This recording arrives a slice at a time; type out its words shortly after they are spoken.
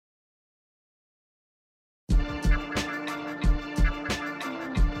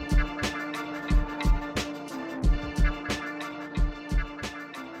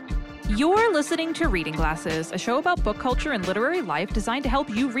You're listening to Reading Glasses, a show about book culture and literary life designed to help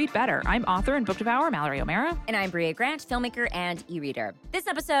you read better. I'm author and book devourer Mallory O'Mara. And I'm Bria Grant, filmmaker and e-reader. This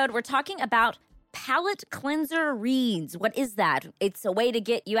episode, we're talking about Palate Cleanser reads. What is that? It's a way to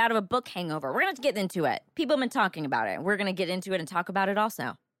get you out of a book hangover. We're going to get into it. People have been talking about it. We're going to get into it and talk about it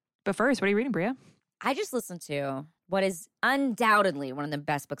also. But first, what are you reading, Bria? I just listened to what is undoubtedly one of the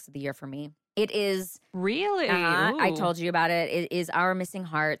best books of the year for me. It is... Really? I told you about it. It is Our Missing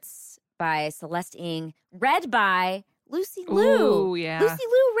Hearts by Celeste Ng, read by Lucy Liu. Ooh, yeah. Lucy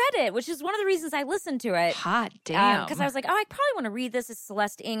Liu read it, which is one of the reasons I listened to it. Hot damn. Because I was like, I probably want to read this as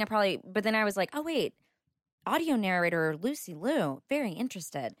Celeste Ng. But then I was like, oh, wait, audio narrator Lucy Liu. Very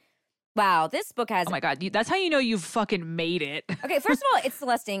interested. Wow, this book has... Oh, my God. That's how you know you've fucking made it. Okay, first of all, it's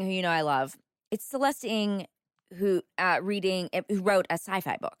Celeste Ng, who you know I love. It's Celeste Ng who wrote a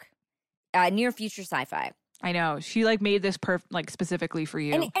sci-fi book, near future sci-fi. I know. She made this specifically for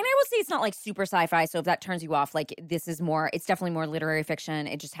you. And I will say it's not super sci-fi, so if that turns you off, this is more, it's definitely more literary fiction.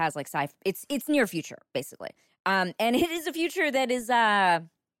 It just has sci-fi. It's near future, basically. And it is a future that is not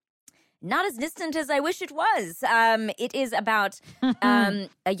as distant as I wish it was. It is about a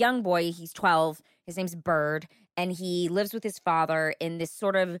young boy. He's 12. His name's Bird, and he lives with his father in this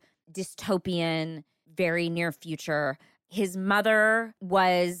sort of dystopian, very near future. His mother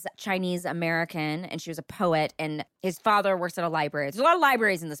was Chinese American, and she was a poet, and his father works at a library. There's a lot of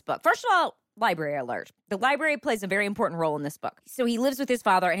libraries in this book. First of all, library alert. The library plays a very important role in this book. So he lives with his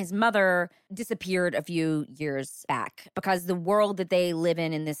father, and his mother disappeared a few years back because the world that they live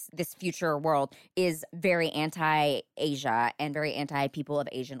in this future world is very anti-Asia and very anti-people of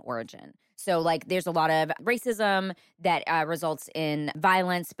Asian origin. So, there's a lot of racism that results in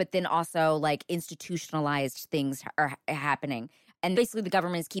violence, but then also, institutionalized things are happening. And basically, the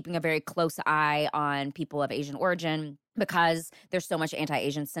government is keeping a very close eye on people of Asian origin because there's so much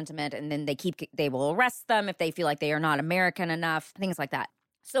anti-Asian sentiment, and then they will arrest them if they feel like they are not American enough, things like that.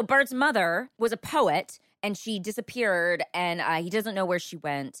 So Bird's mother was a poet, and she disappeared, and he doesn't know where she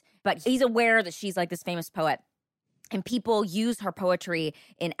went, but he's aware that she's this famous poet. And people use her poetry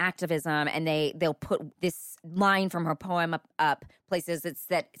in activism, and they'll put this line from her poem up places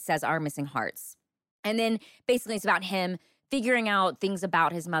that says "Our Missing Hearts." And then basically it's about him figuring out things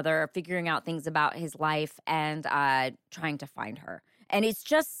about his mother, figuring out things about his life, and trying to find her. And it's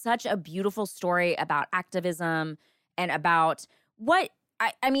just such a beautiful story about activism and about what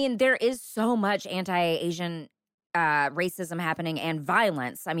I mean, there is so much anti-Asian racism happening and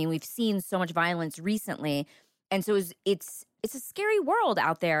violence. I mean, we've seen so much violence recently. And so it's a scary world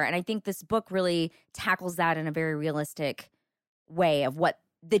out there. And I think this book really tackles that in a very realistic way of what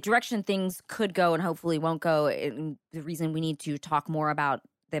the direction things could go and hopefully won't go. And the reason we need to talk more about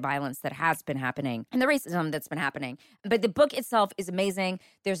the violence that has been happening and the racism that's been happening. But the book itself is amazing.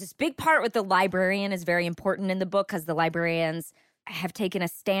 There's this big part with the librarian is very important in the book because the librarians have taken a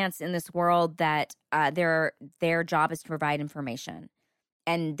stance in this world that their job is to provide information.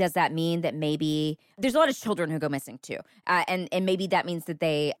 And does that mean that maybe there's a lot of children who go missing too? And maybe that means that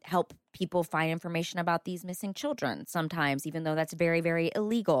they help people find information about these missing children sometimes, even though that's very, very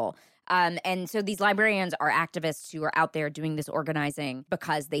illegal. And so these librarians are activists who are out there doing this organizing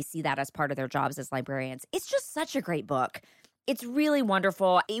because they see that as part of their jobs as librarians. It's just such a great book. It's really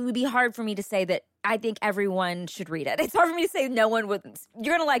wonderful. It would be hard for me to say that I think everyone should read it. It's hard for me to say no one would.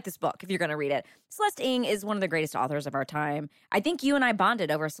 You're going to like this book if you're going to read it. Celeste Ng is one of the greatest authors of our time. I think you and I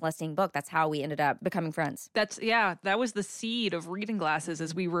bonded over a Celeste Ng book. That's how we ended up becoming friends. That was the seed of Reading Glasses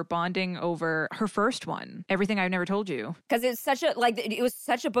as we were bonding over her first one, Everything I've Never Told You. Because it's such a, it was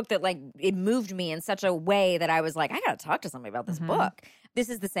such a book that, it moved me in such a way that I was like, I got to talk to somebody about this book. This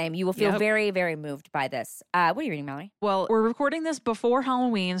is the same. You will feel very, very moved by this. What are you reading, Mallory? Well, we're recording this before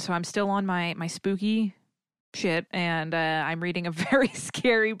Halloween, so I'm still on my spooky shit, and I'm reading a very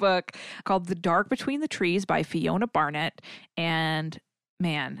scary book called The Dark Between the Trees by Fiona Barnett. And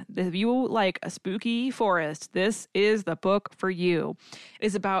man, if you like a spooky forest, this is the book for you.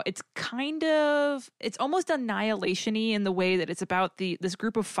 It's almost annihilation-y in the way that it's about this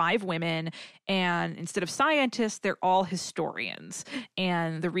group of 5 women, and instead of scientists, they're all historians.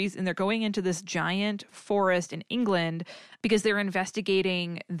 And the reason they're going into this giant forest in England because they're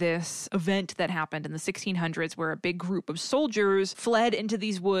investigating this event that happened in the 1600s where a big group of soldiers fled into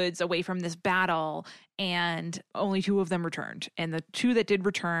these woods away from this battle, and only 2 of them returned. And the 2 that did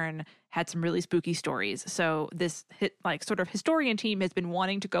return had some really spooky stories. So this sort of historian team has been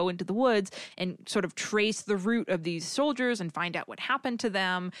wanting to go into the woods and sort of trace the route of these soldiers and find out what happened to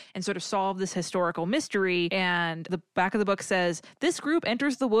them and sort of solve this historical mystery. And the back of the book says, this group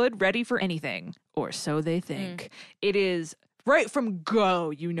enters the wood ready for anything, or so they think. It is Right from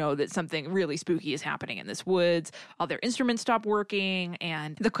go, you know that something really spooky is happening in this woods. All their instruments stop working.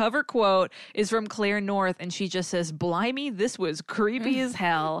 And the cover quote is from Claire North, and she just says, "Blimey, this was creepy as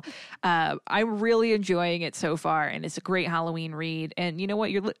hell." I'm really enjoying it so far, and it's a great Halloween read. And you know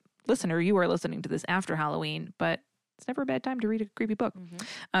what, your listener, you are listening to this after Halloween, but it's never a bad time to read a creepy book.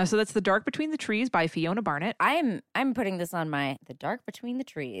 So that's The Dark Between the Trees by Fiona Barnett. I'm putting this on my The Dark Between the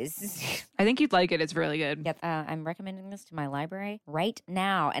Trees. I think you'd like it. It's really good. Yep. I'm recommending this to my library right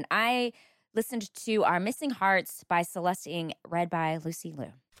now. And I listened to Our Missing Hearts by Celeste Ng, read by Lucy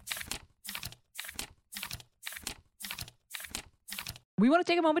Liu. We want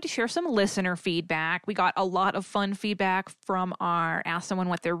to take a moment to share some listener feedback. We got a lot of fun feedback from our Ask Someone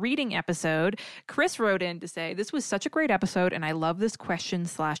What They're Reading episode. Chris wrote in to say, "This was such a great episode, and I love this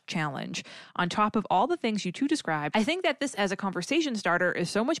question/challenge. On top of all the things you two described, I think that this as a conversation starter is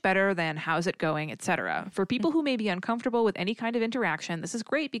so much better than how's it going, etc. For people who may be uncomfortable with any kind of interaction, this is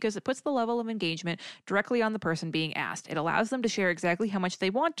great because it puts the level of engagement directly on the person being asked. It allows them to share exactly how much they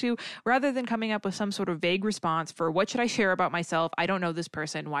want to, rather than coming up with some sort of vague response for what should I share about myself? I don't know this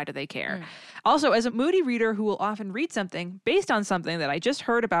person. Why do they care? Also, as a moody reader who will often read something based on something that I just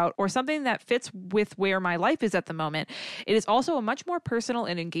heard about or something that fits with where my life is at the moment, it is also a much more personal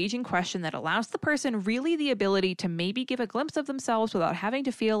and engaging question that allows the person really the ability to maybe give a glimpse of themselves without having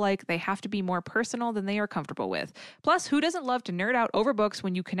to feel like they have to be more personal than they are comfortable with. Plus, who doesn't love to nerd out over books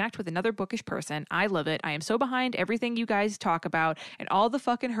when you connect with another bookish person? I love it. I am so behind everything you guys talk about and all the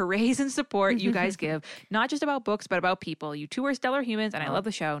fucking hoorays and support you guys give, not just about books, but about people. You two are stellar humans, and I love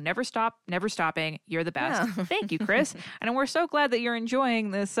the show. Never stop, never stopping. You're the best." Thank you, Chris. And we're so glad that you're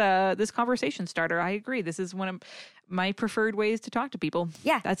enjoying this this conversation starter. I agree. This is one of my preferred ways to talk to people.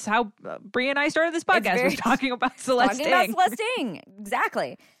 Yeah. That's how Bria and I started this podcast. We're talking about Celeste Ng.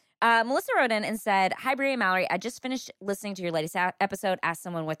 Exactly. Melissa wrote in and said, "Hi, Bria and Mallory. I just finished listening to your latest episode, Ask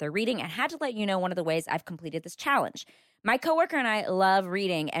Someone What They're Reading, and had to let you know one of the ways I've completed this challenge. My coworker and I love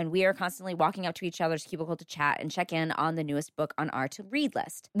reading, and we are constantly walking up to each other's cubicle to chat and check in on the newest book on our to-read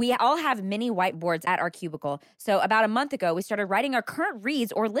list. We all have mini whiteboards at our cubicle, so about a month ago, we started writing our current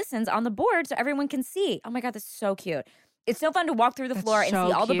reads or listens on the board so everyone can see. Oh my God, this is so cute. It's so fun to walk through the floor and see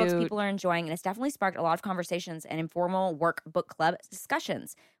all the books people are enjoying, and it's definitely sparked a lot of conversations and informal work book club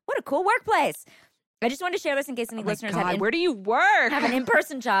discussions. What a cool workplace. I just wanted to share this in case any listeners where do you work? Have an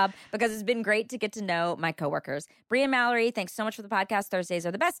in-person job, because it's been great to get to know my coworkers. Bria and Mallory, thanks so much for the podcast. Thursdays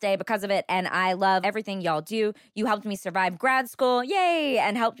are the best day because of it, and I love everything y'all do. You helped me survive grad school, yay,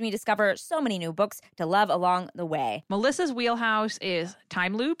 and helped me discover so many new books to love along the way." Melissa's wheelhouse is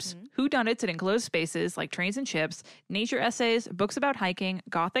time loops, whodunits in enclosed spaces like trains and ships, nature essays, books about hiking,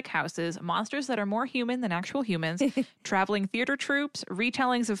 gothic houses, monsters that are more human than actual humans, traveling theater troupes,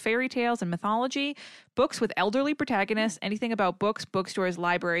 retellings of fairy tales and mythology, books with elderly protagonists, anything about books, bookstores,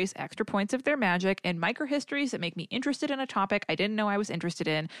 libraries, extra points of their magic, and microhistories that make me interested in a topic I didn't know I was interested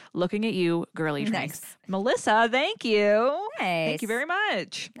in. Looking at you, girly drinks. Nice. Melissa, thank you. Nice. Thank you very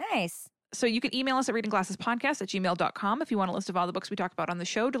much. Nice. So you can email us at readingglassespodcast@gmail.com if you want a list of all the books we talk about on the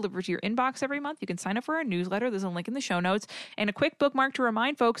show delivered to your inbox every month. You can sign up for our newsletter. There's a link in the show notes. And a quick bookmark to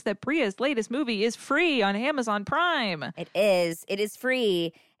remind folks that Bria's latest movie is free on Amazon Prime. It is. It is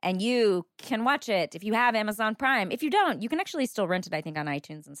free, and you can watch it if you have Amazon Prime. If you don't, you can actually still rent it, I think, on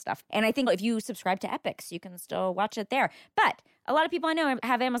iTunes and stuff. And I think if you subscribe to Epix, you can still watch it there. But a lot of people I know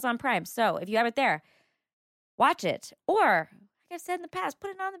have Amazon Prime, so if you have it there, watch it. Or, like I've said in the past, put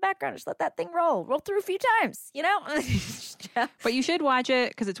it on the background. Just let that thing roll through a few times, you know? But you should watch it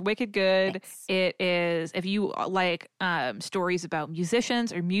because it's wicked good. Thanks. It is, if you like stories about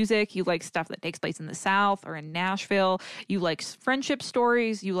musicians or music, you like stuff that takes place in the South or in Nashville, you like friendship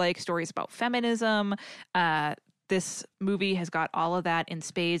stories, you like stories about feminism, this movie has got all of that in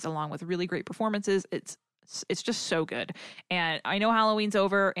spades along with really great performances. It's just so good. And I know Halloween's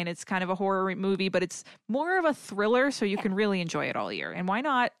over and it's kind of a horror movie, but it's more of a thriller, so you can really enjoy it all year. And why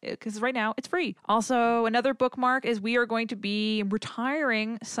not? Because right now it's free. Also, another bookmark is we are going to be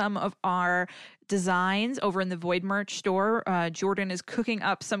retiring some of our designs over in the Void merch store. Jordan is cooking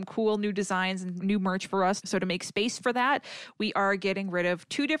up some cool new designs and new merch for us. So to make space for that, we are getting rid of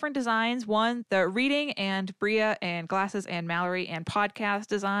two different designs. One, the reading and Bria and Glasses and Mallory and podcast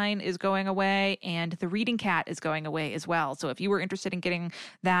design is going away, and the reading cat is going away as well. So if you were interested in getting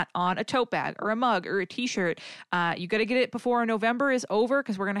that on a tote bag or a mug or a t-shirt, you got to get it before November is over,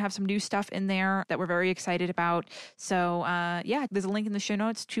 because we're going to have some new stuff in there that we're very excited about. So yeah, there's a link in the show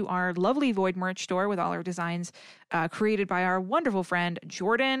notes to our lovely Void merch merch store with all our designs created by our wonderful friend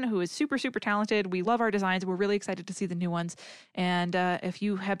Jordan, who is super, super talented. We love our designs. We're really excited to see the new ones. And if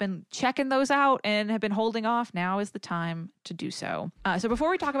you have been checking those out and have been holding off, now is the time to do so. So before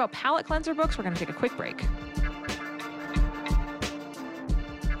we talk about palate cleanser books, we're going to take a quick break.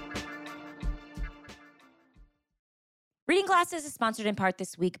 Reading Glasses is sponsored in part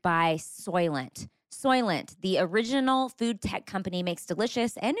this week by Soylent. Soylent, the original food tech company, makes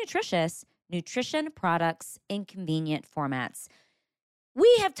delicious and nutritious nutrition products in convenient formats. We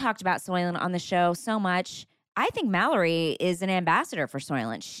have talked about Soylent on the show so much. I think Mallory is an ambassador for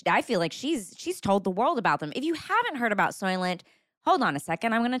Soylent. I feel like she's told the world about them. If you haven't heard about Soylent, hold on a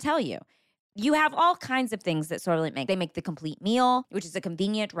second, I'm going to tell you. You have all kinds of things that Soylent make. They make the complete meal, which is a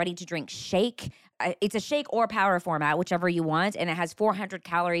convenient, ready-to-drink shake. It's a shake or powder format, whichever you want, and it has 400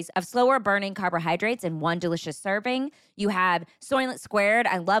 calories of slower-burning carbohydrates in one delicious serving. You have Soylent Squared.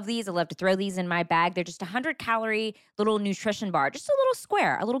 I love these. I love to throw these in my bag. They're just a 100-calorie little nutrition bar, just a little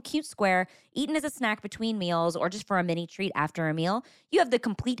square, a little cute square, eaten as a snack between meals or just for a mini treat after a meal. You have the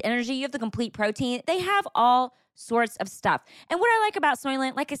complete energy. You have the complete protein. They have all sorts of stuff. And what I like about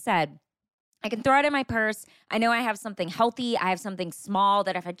Soylent, like I said, I can throw it in my purse. I know I have something healthy. I have something small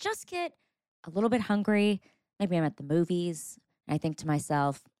that if I just get a little bit hungry, maybe I'm at the movies, and I think to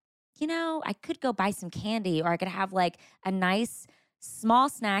myself, I could go buy some candy, or I could have like a nice small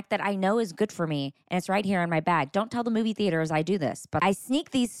snack that I know is good for me, and it's right here in my bag. Don't tell the movie theaters I do this, but I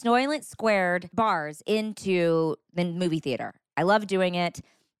sneak these Soylent Squared bars into the movie theater. I love doing it.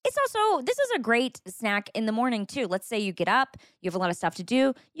 This is a great snack in the morning too. Let's say you get up, you have a lot of stuff to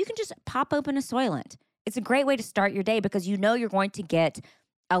do. You can just pop open a Soylent. It's a great way to start your day because you know you're going to get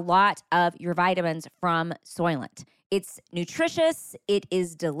a lot of your vitamins from Soylent. It's nutritious, it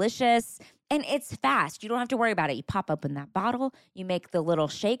is delicious, and it's fast. You don't have to worry about it. You pop open that bottle, you make the little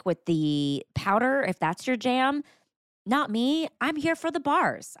shake with the powder if that's your jam. Not me. I'm here for the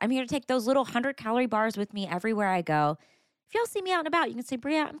bars. I'm here to take those little 100-calorie bars with me everywhere I go. If y'all see me out and about, you can say,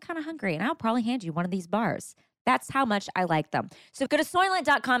 Bria, I'm kind of hungry, and I'll probably hand you one of these bars. That's how much I like them. So go to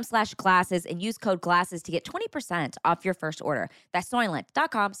Soylent.com/glasses and use code GLASSES to get 20% off your first order. That's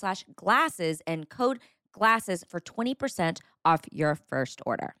Soylent.com/glasses and code GLASSES for 20% off your first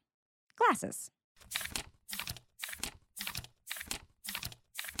order. Glasses.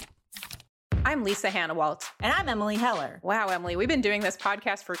 I'm Lisa Hannawalt. And I'm Emily Heller. Wow, Emily, we've been doing this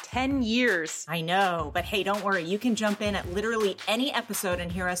podcast for 10 years. I know, but hey, don't worry. You can jump in at literally any episode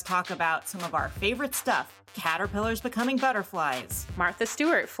and hear us talk about some of our favorite stuff. Caterpillars becoming butterflies. Martha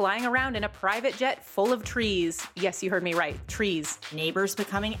Stewart flying around in a private jet full of trees. Yes, you heard me right. Trees. Neighbors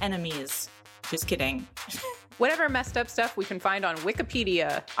becoming enemies. Just kidding. Whatever messed up stuff we can find on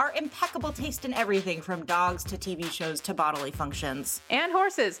Wikipedia. Our impeccable taste in everything from dogs to TV shows to bodily functions. And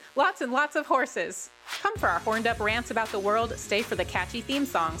horses. Lots and lots of horses. Come for our horned up rants about the world. Stay for the catchy theme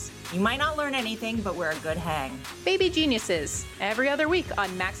songs. You might not learn anything, but we're a good hang. Baby Geniuses. Every other week on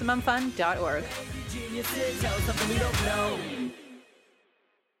MaximumFun.org. Geniuses, tell us something we don't know.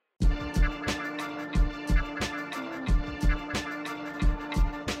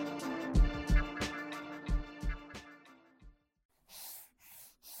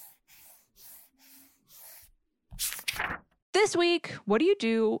 This week, what do you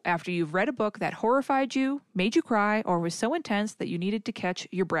do after you've read a book that horrified you, made you cry, or was so intense that you needed to catch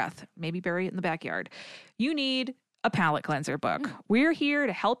your breath, maybe bury it in the backyard? You need a palate cleanser book. We're here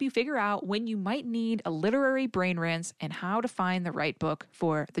to help you figure out when you might need a literary brain rinse and how to find the right book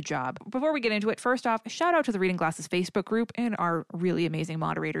for the job. Before we get into it, first off, shout out to the Reading Glasses Facebook group and our really amazing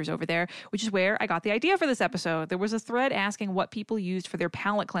moderators over there, which is where I got the idea for this episode. There was a thread asking what people used for their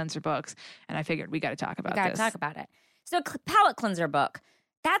palate cleanser books, and I figured we got to talk about this. We got to talk about it. So palate cleanser book,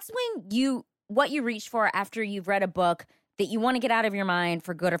 that's what you reach for after you've read a book that you want to get out of your mind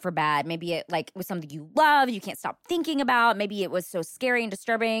for good or for bad. Maybe it was something you love, you can't stop thinking about. Maybe it was so scary and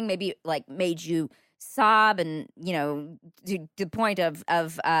disturbing. Maybe it made you sob and, to the point of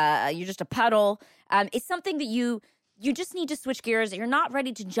you're just a puddle. It's something that you just need to switch gears. You're not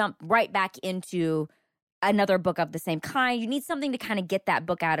ready to jump right back into another book of the same kind. You need something to kind of get that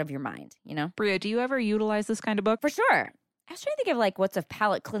book out of your mind, Bria, do you ever utilize this kind of book? For sure. I was trying to think of what's a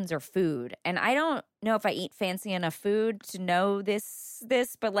palate cleanser food, and I don't know if I eat fancy enough food to know this,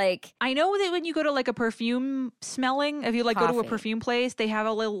 but I know that when you go to a perfume smelling, if you go to a perfume place, they have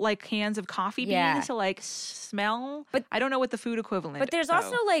a little cans of coffee beans to smell. But I don't know what the food equivalent is. But there's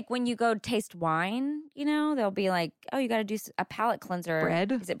also when you go taste wine, they'll be oh, you got to do a palate cleanser.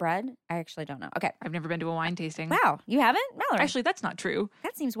 Bread? Is it bread? I actually don't know. Okay. I've never been to a wine tasting. Wow. You haven't? Mallory. Actually, that's not true.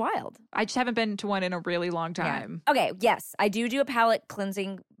 That seems wild. I just haven't been to one in a really long time. Yeah. Okay. Yes. I do a palate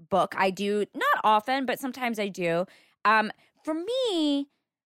cleansing book. I do not often, but sometimes I do. For me,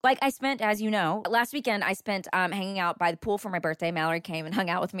 like I spent, as you know, last weekend I spent hanging out by the pool for my birthday. Mallory came and hung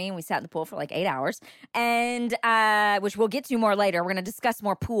out with me, and we sat in the pool for like 8 hours, and which we'll get to more later. We're going to discuss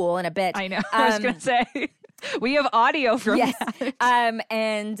more pool in a bit. I know. I was going to say, we have audio from that.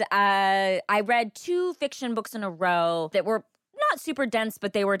 And I read 2 fiction books in a row that were not super dense,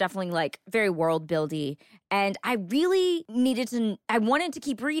 but they were definitely like very world buildy. And I really I wanted to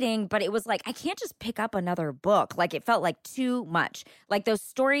keep reading, but it was like, I can't just pick up another book. Like it felt like too much. Like those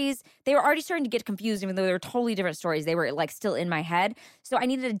stories, they were already starting to get confused, even though they were totally different stories. They were like still in my head. So I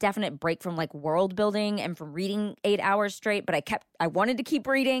needed a definite break from like world building and from reading 8 hours straight, but I wanted to keep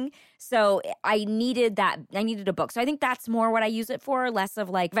reading. So I needed a book. So I think that's more what I use it for, less of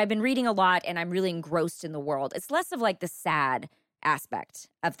like, if I've been reading a lot and I'm really engrossed in the world, it's less of like the sad aspect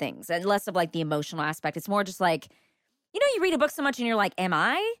of things and less of like the emotional aspect. It's more just like, you read a book so much and you're like, am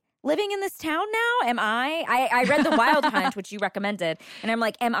I living in this town now? Am I read The Wild Hunt, which you recommended, and I'm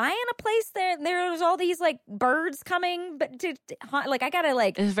like, am I in a place there's all these like birds coming, but to like I gotta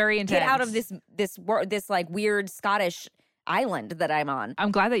like it's very intense. Get out of this like weird Scottish island that I'm on.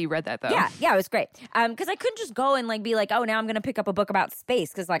 I'm glad that you read that though. Yeah, it was great. Because I couldn't just go and like be like, oh, now I'm going to pick up a book about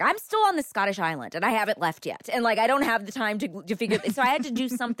space, because like I'm still on the Scottish island and I haven't left yet, and like I don't have the time to figure. So I had to do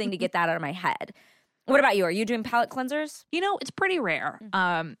something to get that out of my head. What about you? Are you doing palate cleansers? It's pretty rare.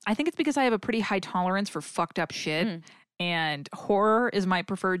 I think it's because I have a pretty high tolerance for fucked up shit. And horror is my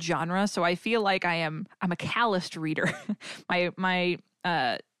preferred genre, so I feel like I'm a calloused reader.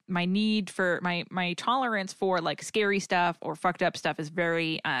 My need for my tolerance for like scary stuff or fucked up stuff is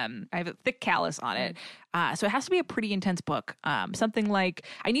very I have a thick callus on it. So it has to be a pretty intense book. Something like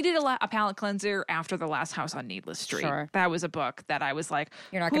I needed a palate cleanser after The Last House on Needless Street. Sure. That was a book that I was like,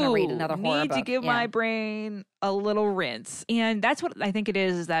 you're not going to read another horror book. Need to give my brain a little rinse. And that's what I think it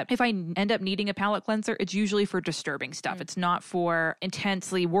is that if I end up needing a palate cleanser, it's usually for disturbing stuff. It's not for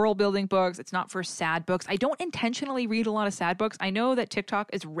intensely world building books. It's not for sad books. I don't intentionally read a lot of sad books. I know that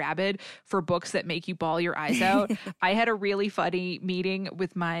TikTok is rabid for books that make you bawl your eyes out. I had a really funny meeting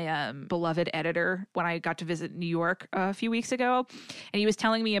with my beloved editor when I got to visit New York a few weeks ago, and he was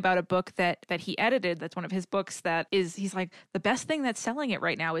telling me about a book that he edited. That's one of his books he's like, the best thing that's selling it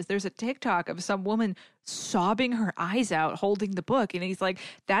right now is there's a TikTok of some woman sobbing her eyes out holding the book, and he's like,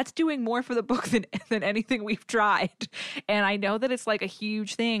 that's doing more for the book than anything we've tried. And I know that it's like a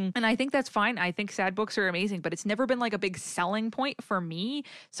huge thing, and I think that's fine. I think sad books are amazing, but it's never been like a big selling point for me,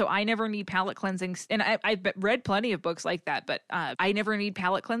 so I never need palate cleansing. And I've read plenty of books like that, but I never need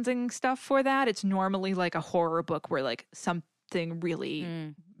palate cleansing stuff for that. It's normally like a horror book where like something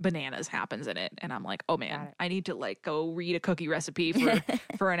really bananas happens in it, and I'm like, oh man, I need to like go read a cookie recipe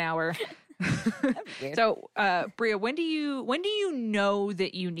for an hour. So, Bria, when do you know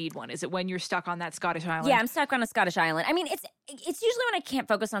that you need one? Is it when you're stuck on that Scottish island? Yeah, I'm stuck on a Scottish island. I mean, it's usually when I can't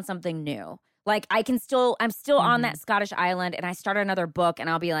focus on something new. Like I'm still on that Scottish island, and I start another book, and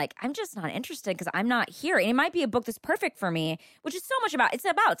I'll be like, I'm just not interested because I'm not here. And it might be a book that's perfect for me, which is so much it's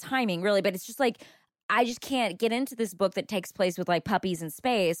about timing, really. But it's just like, I just can't get into this book that takes place with like puppies in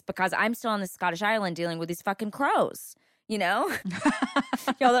space because I'm still on the Scottish island dealing with these fucking crows. Y'all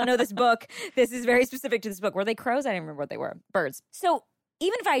don't know this book. This is very specific to this book. Were they crows? I don't remember what they were. Birds. So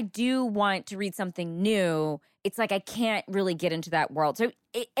even if I do want to read something new, it's like I can't really get into that world. So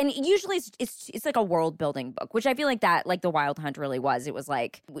usually it's like a world building book, which I feel like that, like The Wild Hunt really was. It was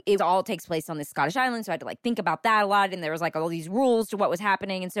like, it all takes place on this Scottish island, so I had to like think about that a lot, and there was like all these rules to what was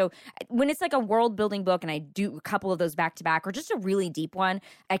happening. And so when it's like a world building book, and I do a couple of those back to back, or just a really deep one,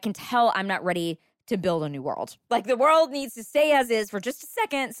 I can tell I'm not ready to build a new world. Like the world needs to stay as is for just a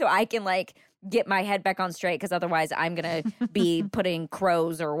second so I can like get my head back on straight, because otherwise I'm going to be putting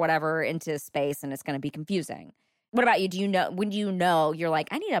crows or whatever into space, and it's going to be confusing. What about you? When do you know you're like,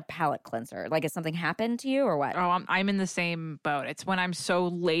 I need a palate cleanser? Like, has something happened to you or what? Oh, I'm in the same boat. It's when I'm so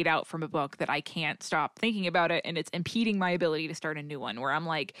laid out from a book that I can't stop thinking about it, and it's impeding my ability to start a new one, where I'm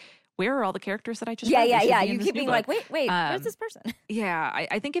like, where are all the characters that I just read? Yeah. You keep being like, wait, where's this person? Yeah,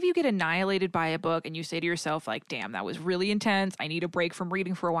 I think if you get annihilated by a book and you say to yourself, like, damn, that was really intense, I need a break from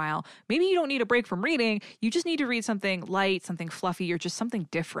reading for a while. Maybe you don't need a break from reading. You just need to read something light, something fluffy, or just something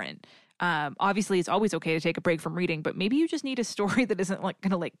different. Obviously, it's always okay to take a break from reading, but maybe you just need a story that isn't like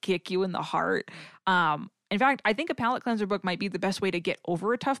going to like kick you in the heart. In fact, I think a palate cleanser book might be the best way to get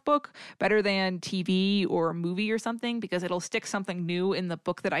over a tough book, better than TV or a movie or something, because it'll stick something new in the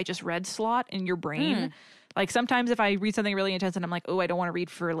book that I just read slot in your brain. Like sometimes if I read something really intense and I'm like, oh, I don't want to read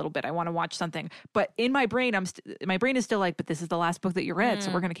for a little bit, I want to watch something. But in my brain, my brain is still like, but this is the last book that you read,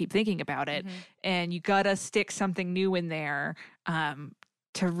 so we're going to keep thinking about it. And you got to stick something new in there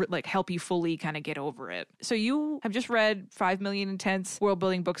to like help you fully kind of get over it. So you have just read 5 million intense world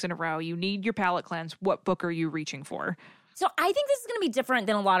building books in a row. You need your palate cleanse. What book are you reaching for? So I think this is going to be different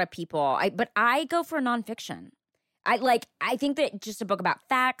than a lot of people. But I go for nonfiction. I think that just a book about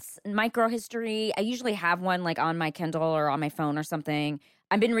facts, microhistory. I usually have one like on my Kindle or on my phone or something.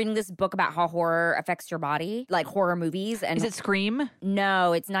 I've been reading this book about how horror affects your body, like horror movies. And is it Scream?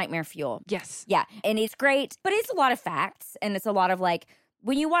 No, it's Nightmare Fuel. Yes. Yeah, and it's great, but it's a lot of facts, and it's a lot of like,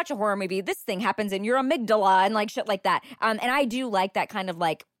 when you watch a horror movie, this thing happens in your amygdala and like shit like that. And I do like that kind of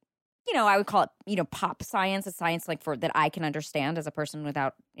like, I would call it, pop science, a science like for that I can understand as a person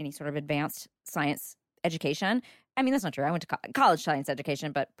without any sort of advanced science education. I mean, that's not true. I went to college science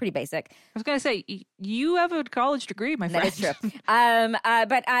education, but pretty basic. I was going to say, you have a college degree, my friend. That is true.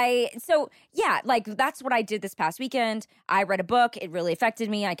 Like that's what I did this past weekend. I read a book. It really affected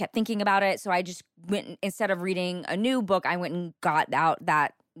me. I kept thinking about it. So I just went, instead of reading a new book, I went and got out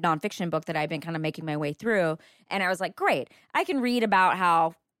that nonfiction book that I've been kind of making my way through. And I was like, great, I can read about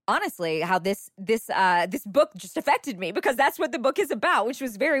how, honestly, how this book just affected me, because that's what the book is about, which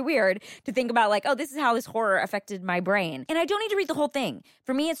was very weird to think about, like, oh, this is how this horror affected my brain. And I don't need to read the whole thing.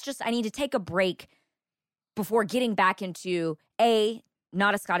 For me, it's just I need to take a break before getting back into A,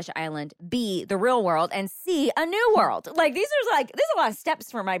 not a Scottish island, B, the real world, and C, a new world. Like, there's a lot of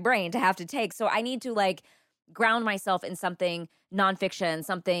steps for my brain to have to take. So I need to like ground myself in something nonfiction,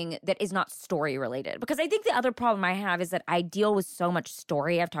 something that is not story related. Because I think the other problem I have is that I deal with so much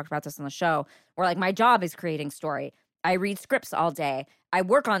story. I've talked about this on the show, where like my job is creating story. I read scripts all day. I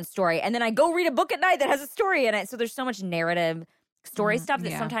work on story, and then I go read a book at night that has a story in it. So there's so much narrative story stuff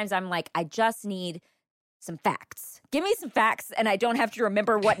that sometimes I'm like, I just need some facts. Give me some facts, and I don't have to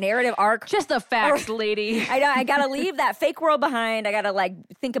remember what narrative arc. Just the facts, lady. I gotta leave that fake world behind. I gotta like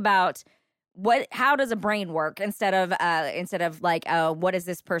think about how does a brain work instead of like what is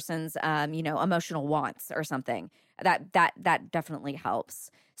this person's emotional wants or something. That definitely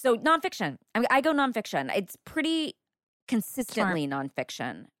helps. So nonfiction. I go nonfiction. It's pretty consistently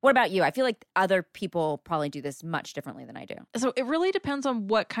nonfiction. What about you? I feel like other people probably do this much differently than I do. So it really depends on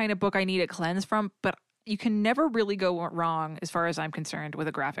what kind of book I need a cleanse from, but you can never really go wrong, as far as I'm concerned, with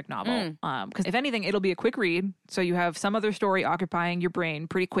a graphic novel. Because if anything, it'll be a quick read. So you have some other story occupying your brain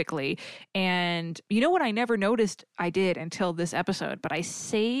pretty quickly. And you know what I never noticed I did until this episode, but I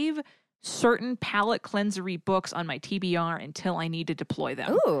save certain palate cleansery books on my TBR until I need to deploy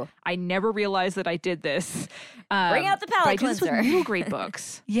them. Ooh. I never realized that I did this. Bring out the palate cleanser. I do this with middle grade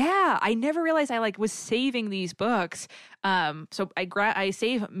books. Yeah, I never realized I like was saving these books. So I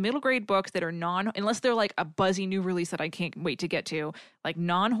save middle grade books that are unless they're like a buzzy new release that I can't wait to get to, like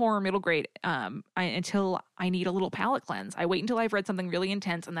non-horror middle grade, until I need a little palate cleanse. I wait until I've read something really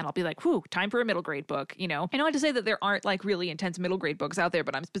intense, and then I'll be like, whew, time for a middle grade book, I know to say that there aren't like really intense middle grade books out there,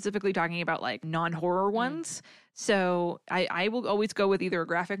 but I'm specifically talking about like non-horror ones. So I will always go with either a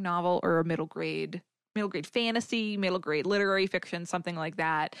graphic novel or a middle grade fantasy, middle grade literary fiction, something like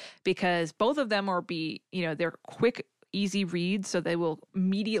that, because both of them they're quick, easy reads, so they will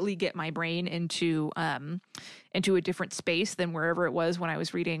immediately get my brain into a different space than wherever it was when I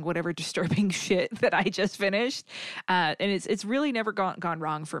was reading whatever disturbing shit that I just finished. And it's really never gone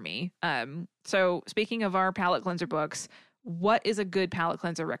wrong for me. So speaking of our palate cleanser books, what is a good palate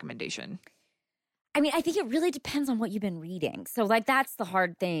cleanser recommendation? I mean, I think it really depends on what you've been reading. So like that's the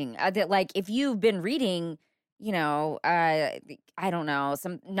hard thing. That like if you've been reading, I don't know,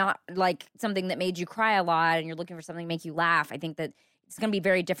 not like something that made you cry a lot and you're looking for something to make you laugh, I think that it's going to be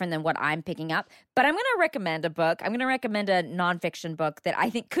very different than what I'm picking up. But I'm going to recommend a book. I'm going to recommend a nonfiction book that I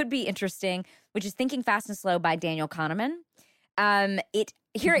think could be interesting, which is Thinking Fast and Slow by Daniel Kahneman.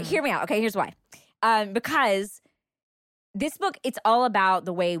 Hear me out. Okay, here's why. Because this book, it's all about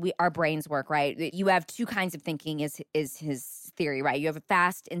the way our brains work, right? You have two kinds of thinking is his theory, right? You have a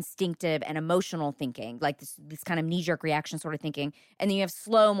fast, instinctive, and emotional thinking, like this kind of knee-jerk reaction sort of thinking. And then you have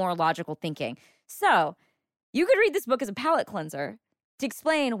slow, more logical thinking. So you could read this book as a palate cleanser to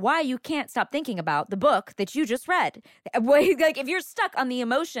explain why you can't stop thinking about the book that you just read. Like if you're stuck on the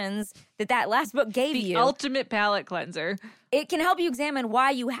emotions that last book gave you. The ultimate palate cleanser. It can help you examine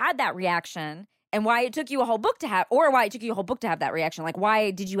why you had that reaction and why it took you a whole book to have, or why it took you a whole book to have that reaction. Like, why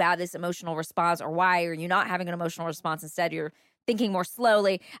did you have this emotional response, or why are you not having an emotional response? Instead, you're thinking more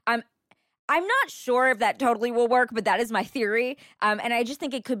slowly. I'm not sure if that totally will work, but that is my theory. And I just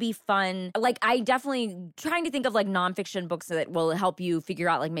think it could be fun. Like, I definitely trying to think of like nonfiction books that will help you figure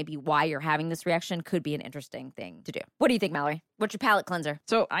out like maybe why you're having this reaction could be an interesting thing to do. What do you think, Mallory? What's your palate cleanser?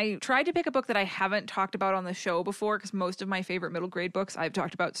 So I tried to pick a book that I haven't talked about on the show before, because most of my favorite middle grade books I've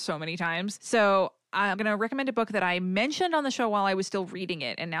talked about so many times. So I'm going to recommend a book that I mentioned on the show while I was still reading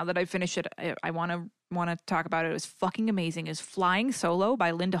it. And now that I've finished it, I want to talk about it. It was fucking amazing. Is Flying Solo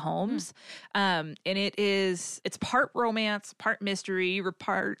by Linda Holmes. And it's part romance, part mystery,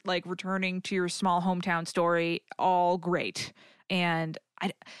 part like returning to your small hometown story. All great. And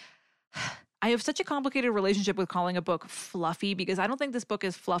I have such a complicated relationship with calling a book fluffy because I don't think this book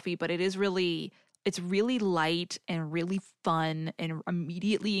is fluffy, but it's really light and really fun and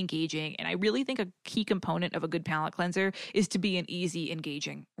immediately engaging. And I really think a key component of a good palate cleanser is to be an easy,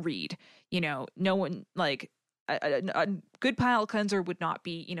 engaging read. No one like a good palate cleanser would not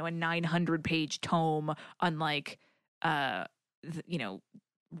be, a 900-page tome, unlike,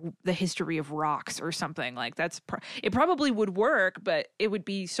 the history of rocks or something like it probably would work, but it would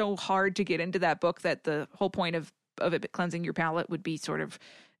be so hard to get into that book that the whole point of it cleansing your palate would be sort of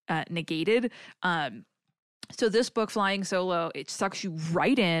negated. So this book, Flying Solo, it sucks you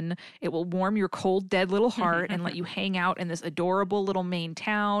right in. It will warm your cold, dead little heart and let you hang out in this adorable little Maine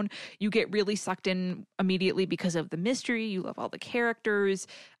town. You get really sucked in immediately because of the mystery. You love all the characters.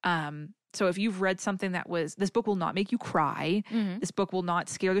 So if you've read something this book will not make you cry. Mm-hmm. This book will not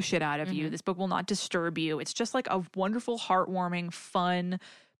scare the shit out of you. This book will not disturb you. It's just like a wonderful, heartwarming, fun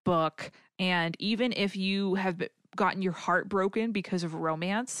book. And even if you have gotten your heart broken because of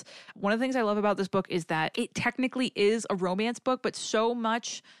romance, one of the things I love about this book is that it technically is a romance book, but so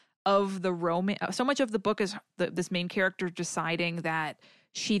much of the book is this main character deciding that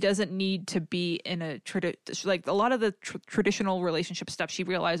she doesn't need to be in a like a lot of the traditional relationship stuff. She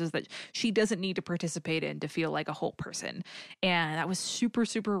realizes that she doesn't need to participate in to feel like a whole person. And that was super,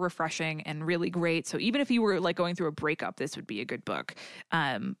 super refreshing and really great. So even if you were like going through a breakup, this would be a good book.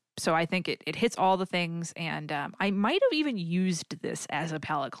 So I think it hits all the things. And I might have even used this as a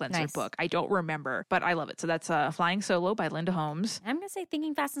palate cleanser book. I don't remember, but I love it. So that's Flying Solo by Linda Holmes. I'm going to say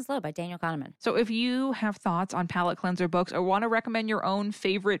Thinking Fast and Slow by Daniel Kahneman. So if you have thoughts on palate cleanser books or want to recommend your own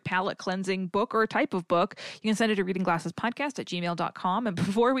favorite palate cleansing book or type of book, you can send it to readingglassespodcast@gmail.com. And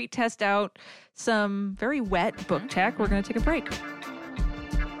before we test out some very wet book tech, we're going to take a break.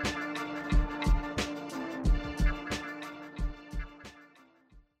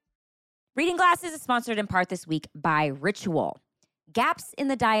 Reading Glasses is sponsored in part this week by Ritual. Gaps in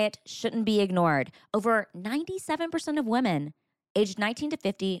the diet shouldn't be ignored. Over 97% of women aged 19 to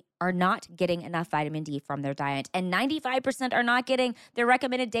 50 are not getting enough vitamin D from their diet, and 95% are not getting their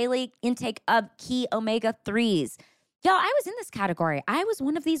recommended daily intake of key omega-3s. Y'all, I was in this category. I was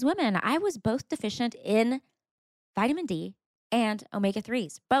one of these women. I was both deficient in vitamin D and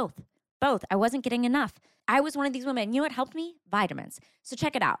omega-3s. Both. I wasn't getting enough. I was one of these women. You know what helped me? Vitamins. So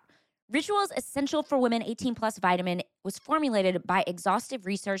check it out. Ritual's Essential for Women 18 Plus vitamin was formulated by exhaustive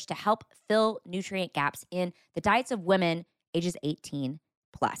research to help fill nutrient gaps in the diets of women ages 18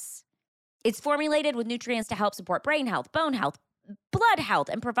 plus. It's formulated with nutrients to help support brain health, bone health, blood health,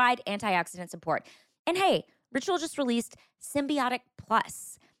 and provide antioxidant support. And hey, Ritual just released Symbiotic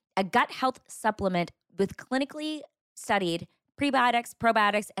Plus, a gut health supplement with clinically studied prebiotics,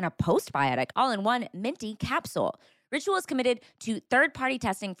 probiotics, and a postbiotic all in one minty capsule. Ritual is committed to third-party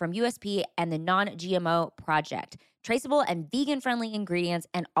testing from USP and the Non-GMO Project. Traceable and vegan-friendly ingredients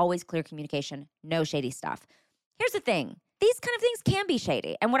and always clear communication. No shady stuff. Here's the thing. These kind of things can be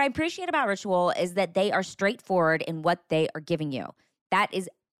shady. And what I appreciate about Ritual is that they are straightforward in what they are giving you. That is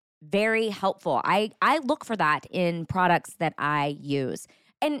very helpful. I look for that in products that I use.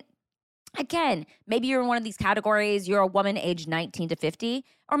 And again, maybe you're in one of these categories, you're a woman aged 19 to 50,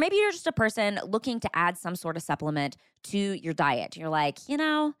 or maybe you're just a person looking to add some sort of supplement to your diet. You're like,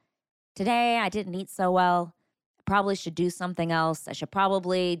 today I didn't eat so well. I probably should do something else. I should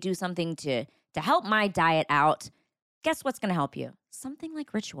probably do something to help my diet out. Guess what's going to help you? Something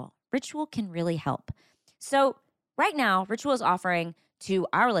like Ritual. Ritual can really help. So right now, Ritual is offering to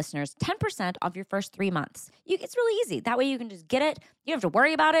our listeners 10% off your first 3 months. It's really easy. That way you can just get it. You don't have to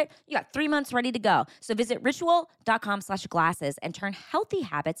worry about it. You got 3 months ready to go. So visit ritual.com/glasses and turn healthy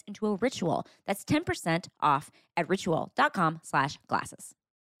habits into a ritual. That's 10% off at ritual.com/glasses.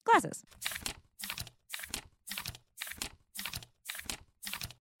 Glasses.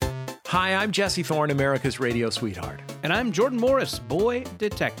 Hi, I'm Jesse Thorne, America's radio sweetheart. And I'm Jordan Morris, boy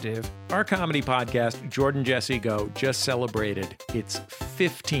detective. Our comedy podcast, Jordan Jesse Go, just celebrated its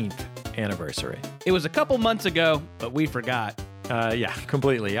 15th anniversary. It was a couple months ago, but we forgot. Yeah,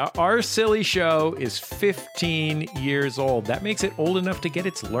 completely. Our silly show is 15 years old. That makes it old enough to get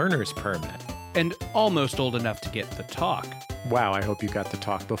its learner's permit. And almost old enough to get the talk. Wow, I hope you got the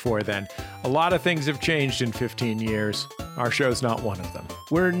talk before then. A lot of things have changed in 15 years. Our show's not one of them.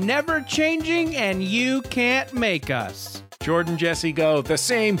 We're never changing, and you can't make us. Jordan Jesse Go, the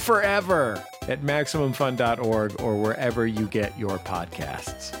same forever. at MaximumFun.org or wherever you get your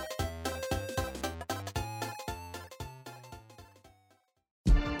podcasts.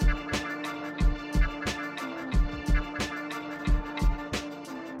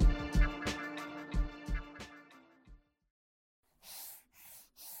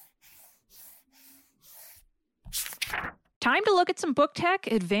 Time to look at some book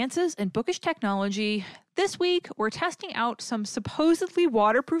tech, advances in bookish technology. This week, we're testing out some supposedly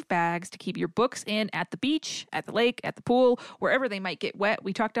waterproof bags to keep your books in at the beach, at the lake, at the pool, wherever they might get wet.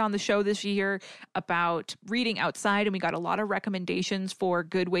 We talked on the show this year about reading outside, and we got a lot of recommendations for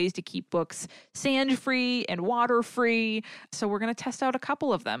good ways to keep books sand-free and water-free. So we're going to test out a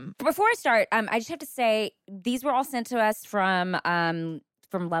couple of them. Before I start, I just have to say, these were all sent to us from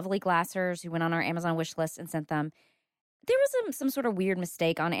Lovely Glassers, who went on our Amazon wish list and sent them. There was some sort of weird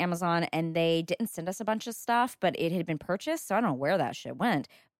mistake on Amazon, and they didn't send us a bunch of stuff, but it had been purchased, so I don't know where that shit went.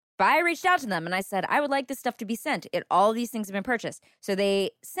 But I reached out to them, and I said, I would like this stuff to be sent. All these things have been purchased. So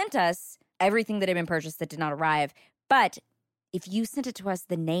they sent us everything that had been purchased that did not arrive. But if you sent it to us,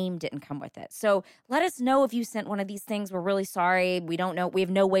 the name didn't come with it. So let us know if you sent one of these things. We're really sorry. We don't know. We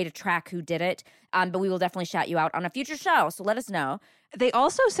have no way to track who did it, but we will definitely shout you out on a future show. So let us know. They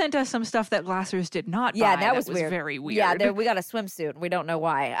also sent us some stuff that Glassers did not buy. Yeah, that was weird. Very weird. Yeah, we got a swimsuit. We don't know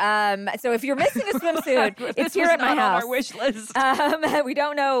why. So if you're missing a swimsuit, it's here at my house. On our wish list. We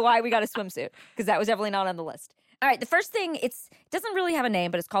don't know why we got a swimsuit because that was definitely not on the list. All right, the first thing, it doesn't really have a name,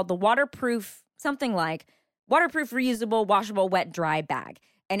 but it's called the waterproof, something like waterproof, reusable, washable, wet, dry bag.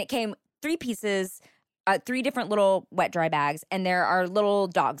 And it came 3 pieces, 3 different little wet, dry bags, and there are little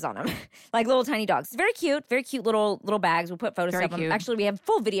dogs on them, like little tiny dogs. It's very cute little bags. We'll put photos of them. Actually, we have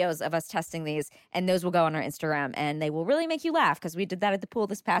full videos of us testing these, and those will go on our Instagram, and they will really make you laugh because we did that at the pool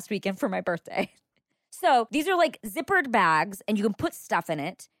this past weekend for my birthday. So these are like zippered bags, and you can put stuff in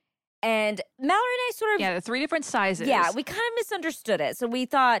it. And Mallory and I sort of... Yeah, the 3 different sizes. Yeah, we kind of misunderstood it. So we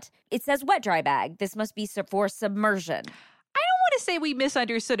thought, it says wet, dry bag. This must be for submersion. I don't want to say we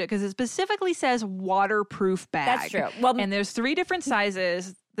misunderstood it because it specifically says waterproof bag. That's true. Well, and there's 3 different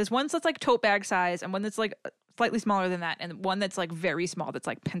sizes. There's one that's like tote bag size, and one that's like slightly smaller than that, and one that's like very small that's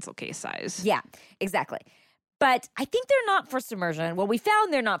like pencil case size. Yeah, exactly. But I think they're not for submersion. Well, we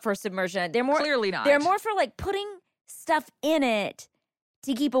found they're not for submersion. They're more... Clearly not. They're more for like putting stuff in it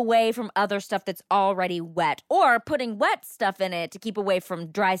to keep away from other stuff that's already wet, or putting wet stuff in it to keep away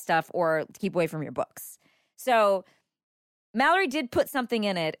from dry stuff or to keep away from your books. So Mallory did put something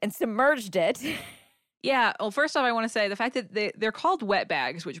in it and submerged it. Yeah. Well, first off, I want to say the fact that they're called wet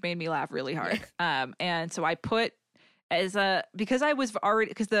bags, which made me laugh really hard. And so I put because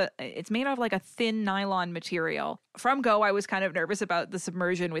it's made out of like a thin nylon material. From go, I was kind of nervous about the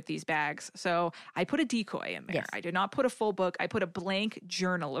submersion with these bags. So I put a decoy in there. Yes. I did not put a full book. I put a blank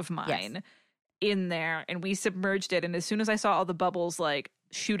journal of mine in there, and we submerged it. And as soon as I saw all the bubbles like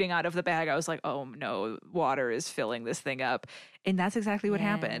shooting out of the bag, I was like, oh no, water is filling this thing up. And that's exactly what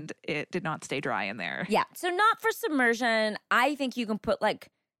happened. It did not stay dry in there. Yeah. So not for submersion. I think you can put like...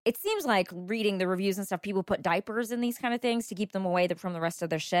 It seems like reading the reviews and stuff, people put diapers in these kind of things to keep them away from the rest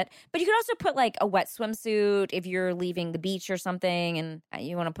of their shit. But you could also put like a wet swimsuit if you're leaving the beach or something and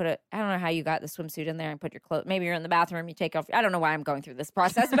you want to put I don't know how you got the swimsuit in there and put your clothes. Maybe you're in the bathroom, you take off. I don't know why I'm going through this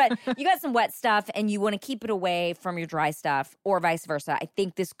process, but you got some wet stuff and you want to keep it away from your dry stuff or vice versa. I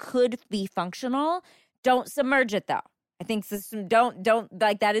think this could be functional. Don't submerge it though. I think don't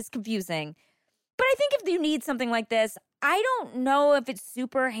like that is confusing. But I think if you need something like this, I don't know if it's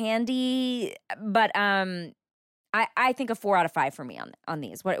super handy, but I think a 4 out of 5 for me on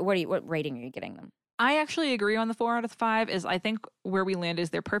these. What rating are you giving them? I actually agree on the 4 out of 5. Is I think where we land is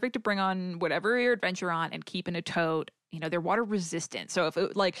they're perfect to bring on whatever your adventure on and keep in a tote. You know, they're water resistant. So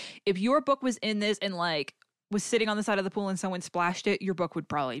if your book was in this and like was sitting on the side of the pool and someone splashed it, your book would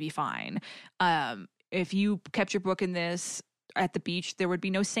probably be fine. If you kept your book in this at the beach, there would be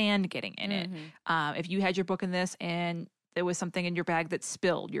no sand getting in it. If you had your book in this and there was something in your bag that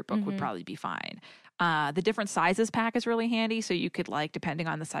spilled, your book would probably be fine. The different sizes pack is really handy. So you could like, depending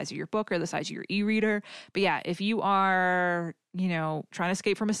on the size of your book or the size of your e-reader. But yeah, if you are, trying to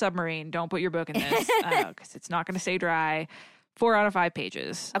escape from a submarine, don't put your book in this because it's not going to stay dry. 4 out of 5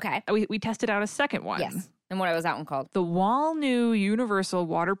 pages. Okay. We tested out a second one. Yes. And what was that one called? The Wall New Universal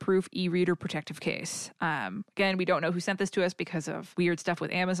Waterproof E-Reader Protective Case. Again, we don't know who sent this to us because of weird stuff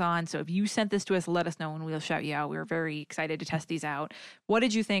with Amazon. So if you sent this to us, let us know and we'll shout you out. We're very excited to test these out. What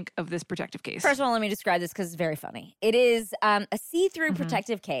did you think of this protective case? First of all, let me describe this because it's very funny. It is a see-through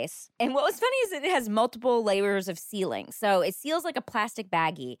protective case. And what was funny is that it has multiple layers of sealing. So it seals like a plastic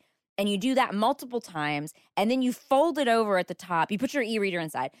baggie. And you do that multiple times, and then you fold it over at the top. You put your e-reader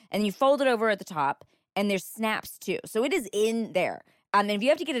inside, and then you fold it over at the top, and there's snaps too. So it is in there. And if you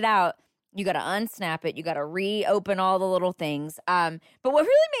have to get it out, you got to unsnap it. You got to reopen all the little things. But what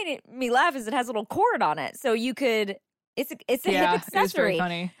really made me laugh is it has a little cord on it, so you could. It's a hip accessory. It was very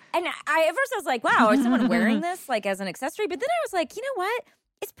funny. And at first I was like, wow, is someone wearing this like as an accessory? But then I was like, you know what?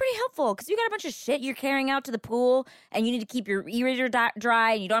 It's pretty helpful because you got a bunch of shit you're carrying out to the pool and you need to keep your e-reader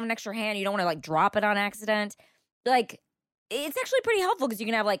dry and you don't have an extra hand. You don't want to like drop it on accident. Like, it's actually pretty helpful because you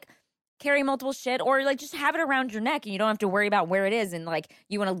can have like carry multiple shit or like just have it around your neck and you don't have to worry about where it is. And like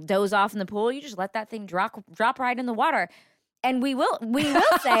you want to doze off in the pool, you just let that thing drop right in the water. And we will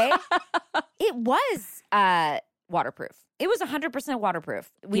say it was waterproof. It was 100%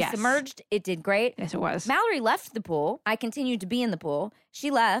 waterproof. We submerged. It did great. Yes, it was. Mallory left the pool. I continued to be in the pool.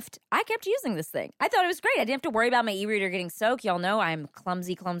 She left. I kept using this thing. I thought it was great. I didn't have to worry about my e-reader getting soaked. Y'all know I'm a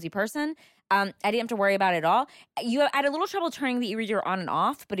clumsy person. I didn't have to worry about it at all. I had a little trouble turning the e-reader on and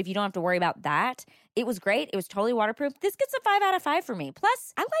off, but if you don't have to worry about that, it was great. It was totally waterproof. This gets a 5 out of 5 for me.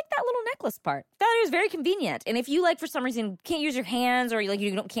 Plus, I like that little necklace part. Thought it was very convenient. And if you like for some reason can't use your hands or like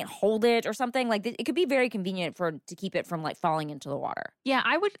can't hold it or something, like it could be very convenient to keep it from like falling into the water. Yeah,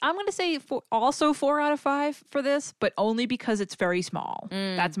 I'm going to say also 4 out of 5 for this, but only because it's very small.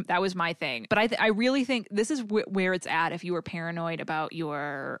 That was my thing. But I really think this is where it's at if you were paranoid about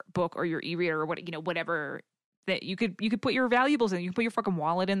your book or your e-reader or whatever that you could put your valuables in. You can put your fucking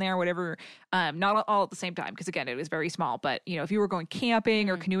wallet in there or whatever. Not all at the same time because again, it was very small. But if you were going camping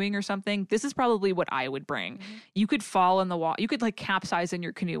or canoeing or something, this is probably what I would bring. You could fall in the water. You could like capsize in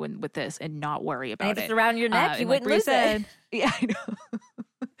your canoe with this and not worry about it. And if it's around your neck, you wouldn't lose it. Yeah, I know.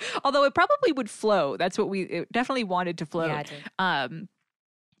 Although it probably would flow. That's what it definitely wanted to float. Yeah, it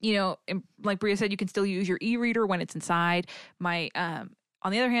did. And like Bria said, you can still use your e-reader when it's inside.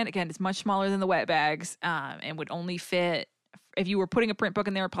 On the other hand, again, it's much smaller than the wet bags and would only fit, if you were putting a print book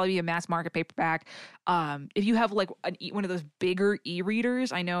in there, it'd probably be a mass market paperback. If you have like one of those bigger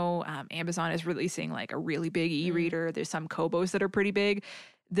e-readers, I know Amazon is releasing like a really big e-reader. There's some Kobos that are pretty big.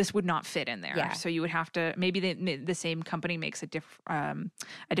 This would not fit in there. Yeah. So you would have to, maybe the same company makes a different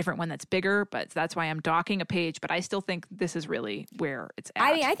one that's bigger, but that's why I'm docking a page. But I still think this is really where it's at.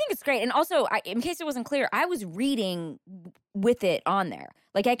 I mean, I think it's great. And also, in case it wasn't clear, I was reading with it on there.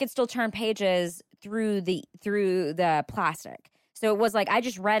 Like I could still turn pages through the plastic. So it was like I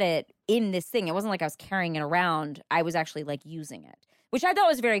just read it in this thing. It wasn't like I was carrying it around. I was actually like using it, which I thought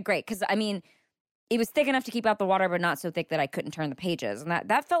was very great because I mean, it was thick enough to keep out the water, but not so thick that I couldn't turn the pages. And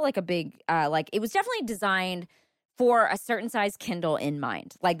that felt like a big, it was definitely designed for a certain size Kindle in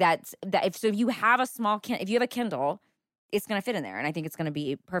mind. Like if you have if you have a Kindle, it's going to fit in there. And I think it's going to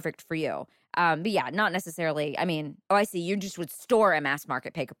be perfect for you. But yeah, not necessarily. I mean, I see. You just would store a mass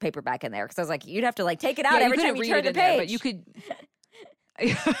market paperback in there. Cause I was like, you'd have to like take it out every time you turn the page. There, but you could.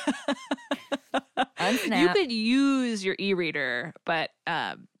 Unsnap. You could use your e-reader, but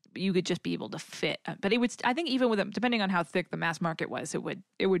you could just be able to fit. But it would, I think, even with them, depending on how thick the mass market was, it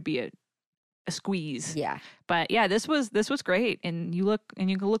would be a squeeze. Yeah. But yeah, this was great, and you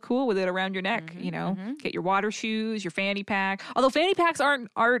can look cool with it around your neck. Get your water shoes, your fanny pack. Although fanny packs are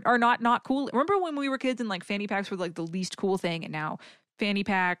not cool. Remember when we were kids and like fanny packs were like the least cool thing, and now fanny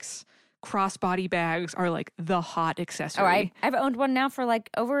packs, crossbody bags are like the hot accessory. Oh, I've owned one now for like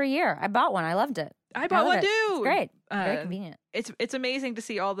over a year. I bought one. I loved it. I bought one too. It's great. Very convenient. It's amazing to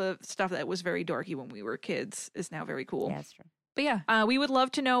see all the stuff that was very dorky when we were kids is now very cool. Yeah, that's true. But yeah, we would love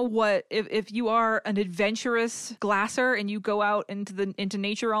to know what if you are an adventurous glasser and you go out into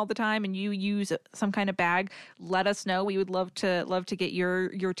nature all the time and you use some kind of bag. Let us know. We would love to get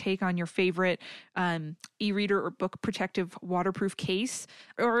your take on your favorite e-reader or book protective waterproof case.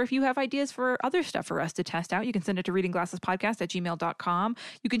 Or if you have ideas for other stuff for us to test out, you can send it to readingglassespodcast@gmail.com.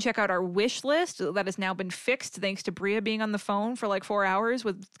 You can check out our wish list that has now been fixed thanks to Bria being on the phone for like 4 hours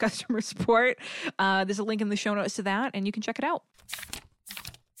with customer support. There's a link in the show notes to that, and you can check it out.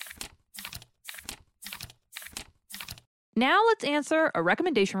 Now let's answer a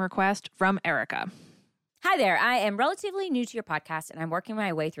recommendation request from Erica. Hi there. I am relatively new to your podcast, and I'm working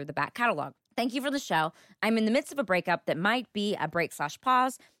my way through the back catalog. Thank you for the show. I'm in the midst of a breakup that might be a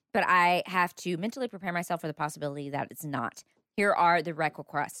break/pause, but I have to mentally prepare myself for the possibility that it's not. Here are the rec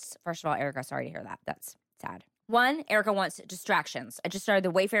requests. First of all, Erica, sorry to hear that. That's sad. 1, Erica wants distractions. I just started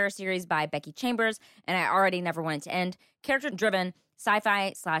the Wayfarer series by Becky Chambers, and I already never want it to end. Character-driven,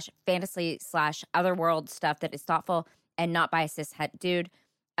 sci-fi/fantasy/otherworld stuff that is thoughtful and not by a cishet dude.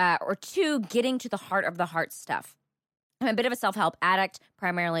 Or 2, getting to the heart of the heart stuff. I'm a bit of a self-help addict,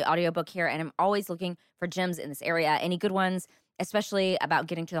 primarily audiobook here, and I'm always looking for gems in this area. Any good ones especially about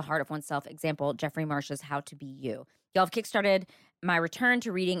getting to the heart of oneself. Example, Jeffrey Marsh's How to Be You. Y'all have kickstarted my return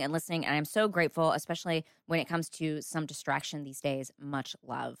to reading and listening, and I'm so grateful, especially when it comes to some distraction these days. Much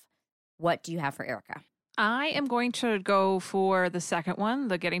love. What do you have for Erica? I am going to go for the second one,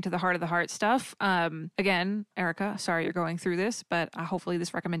 the getting to the heart of the heart stuff. Again, Erica, sorry you're going through this, but hopefully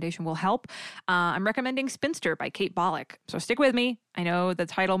this recommendation will help. I'm recommending Spinster by Kate Bollock. So stick with me. I know the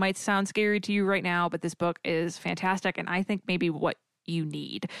title might sound scary to you right now, but this book is fantastic, and I think maybe what you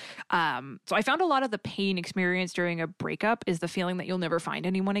need. So I found a lot of the pain experience during a breakup is the feeling that you'll never find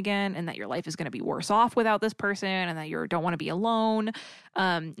anyone again, and that your life is going to be worse off without this person, and that you don't want to be alone.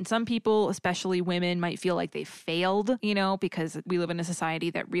 And some people, especially women, might feel like they failed, because we live in a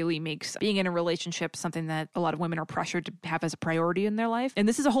society that really makes being in a relationship something that a lot of women are pressured to have as a priority in their life. And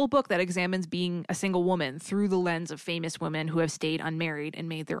this is a whole book that examines being a single woman through the lens of famous women who have stayed unmarried and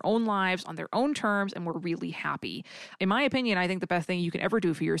made their own lives on their own terms and were really happy. In my opinion, I think the best thing you can ever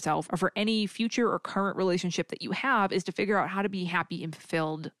do for yourself or for any future or current relationship that you have is to figure out how to be happy and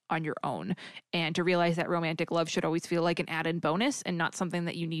fulfilled on your own, and to realize that romantic love should always feel like an added bonus and not something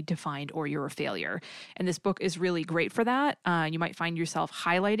that you need to find or you're a failure. And this book is really great for that. You might find yourself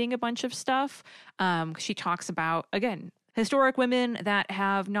highlighting a bunch of stuff. She talks about, again, historic women that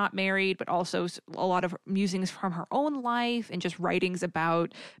have not married, but also a lot of musings from her own life and just writings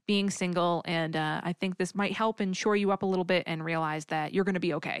about being single. And I think this might help and shore you up a little bit and realize that you're going to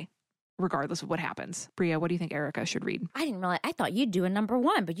be okay, regardless of what happens. Bria, what do you think Erica should read? I didn't realize. I thought you'd do a number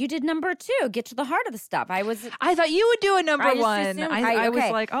one, but you did number two. Get to the heart of the stuff. I thought you would do a number one. I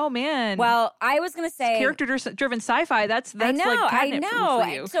was like, oh man. Well, I was going to say character-driven sci-fi. That's I know. like I know. For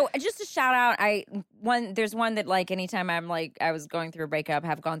you. So just a shout out. There's one that like anytime I'm like I was going through a breakup,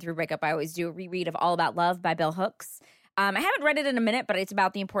 have gone through a breakup, I always do a reread of All About Love by Bell Hooks. I haven't read it in a minute, but it's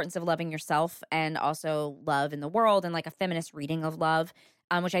about the importance of loving yourself and also love in the world and like a feminist reading of love,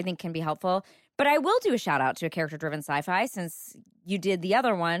 which I think can be helpful. But I will do a shout out to a character-driven sci-fi since you did the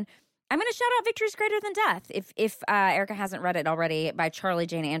other one. I'm going to shout out Victory is Greater Than Death. If Erica hasn't read it already, by Charlie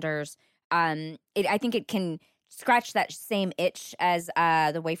Jane Anders. I think it can scratch that same itch as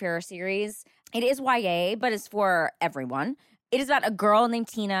the Wayfarer series. It is YA, but it's for everyone. It is about a girl named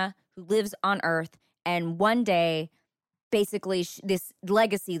Tina who lives on Earth, and one day, basically, this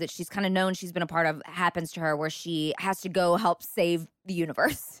legacy that she's kind of known she's been a part of happens to her where she has to go help save the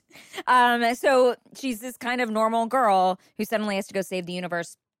universe. So she's this kind of normal girl who suddenly has to go save the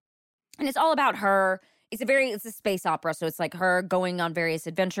universe. And it's all about her. It's a space opera, so it's like her going on various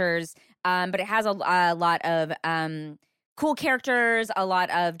adventures. But it has a lot of cool characters, a lot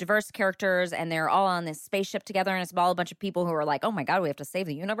of diverse characters, and they're all on this spaceship together, and it's all a bunch of people who are like, oh my God, we have to save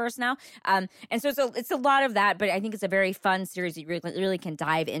the universe now. And so it's a lot of that, but I think it's a very fun series that you really can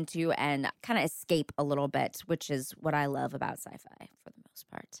dive into and kind of escape a little bit, which is what I love about sci-fi for the most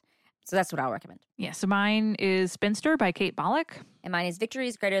part. So that's what I'll recommend. Yeah, so mine is Spinster by Kate Bollock. And mine is Victory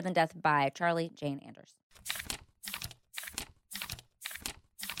is Greater Than Death by Charlie Jane Anders.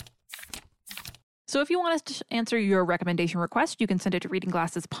 So if you want us to answer your recommendation request, you can send it to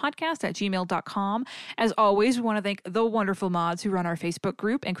readingglassespodcast@gmail.com. As always, we want to thank the wonderful mods who run our Facebook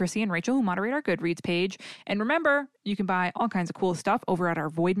group and Chrissy and Rachel who moderate our Goodreads page. And remember, you can buy all kinds of cool stuff over at our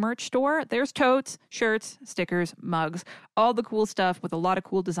Void merch store. There's totes, shirts, stickers, mugs, all the cool stuff with a lot of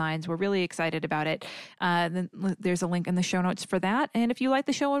cool designs. We're really excited about it. Then there's a link in the show notes for that. And if you like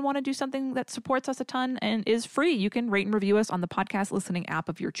the show and want to do something that supports us a ton and is free, you can rate and review us on the podcast listening app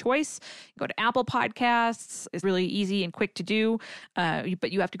of your choice. Go to Apple Podcasts. It's really easy and quick to do,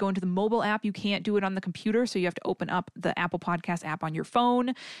 but you have to go into the mobile app. You can't do it on the computer, so you have to open up the Apple Podcast app on your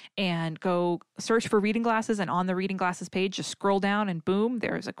phone and go search for Reading Glasses, and on the Reading Glasses page, just scroll down and boom,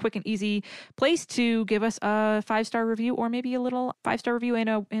 there's a quick and easy place to give us a 5-star review or maybe a little 5-star review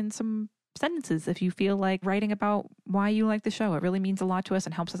in some sentences if you feel like writing about why you like the show. It really means a lot to us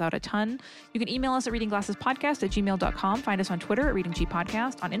and helps us out a ton. You can email us at readingglassespodcast@gmail.com. Find us on Twitter at Reading G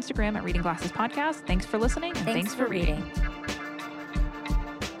Podcast, on Instagram at Reading Glasses Podcast. Thanks for listening and thanks for reading.